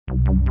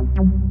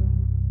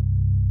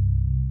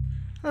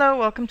Hello,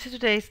 welcome to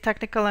today's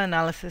technical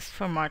analysis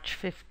for March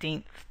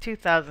 15th,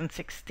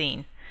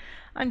 2016.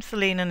 I'm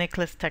Selena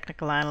Nicholas,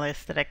 technical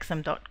analyst at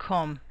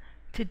XM.com.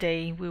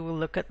 Today we will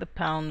look at the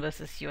pound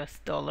versus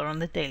US dollar on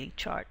the daily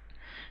chart.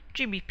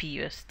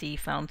 GBPUSD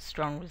found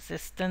strong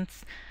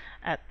resistance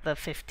at the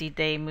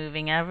 50-day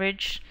moving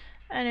average,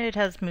 and it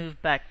has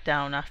moved back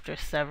down after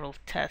several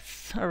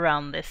tests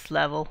around this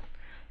level.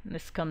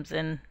 This comes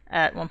in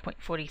at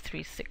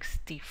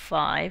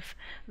 1.4365.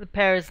 The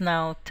pair is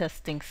now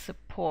testing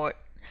support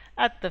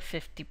at the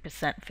 50%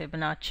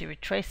 Fibonacci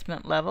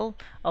retracement level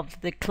of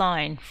the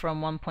decline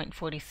from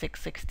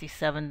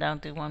 1.4667 down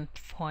to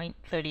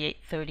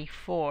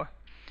 1.3834.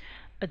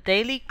 A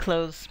daily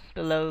close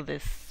below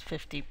this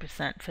 50%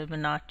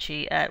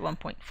 Fibonacci at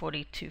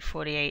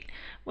 1.4248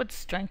 would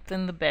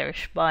strengthen the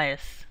bearish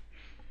bias.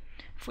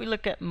 If we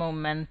look at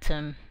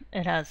momentum,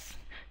 it has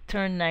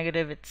turned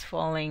negative. It's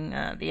falling.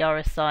 The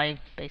RSI,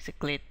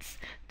 basically, it's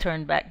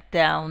turned back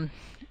down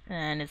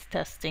and it's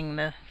testing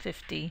the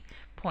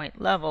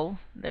 50-point level.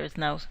 There's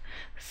now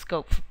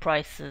scope for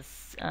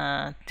prices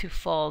to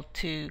fall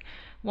to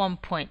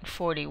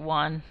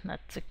 1.41.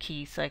 That's a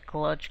key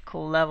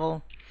psychological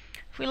level.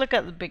 If we look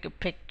at the bigger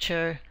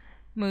picture,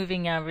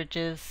 moving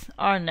averages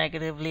are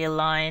negatively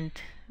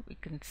aligned. We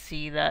can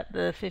see that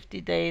the 50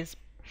 days,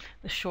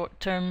 the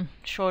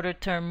shorter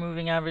term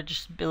moving average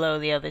is below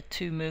the other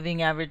two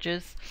moving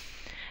averages,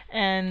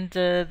 and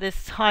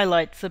this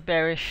highlights a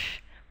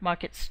bearish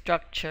market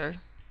structure.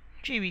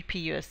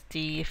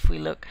 GBPUSD, if we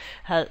look,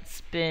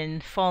 has been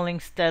falling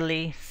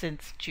steadily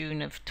since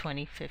June of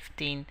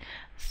 2015,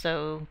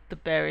 so the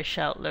bearish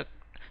outlook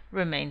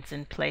remains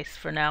in place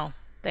for now.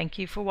 Thank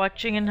you for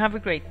watching and have a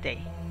great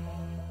day.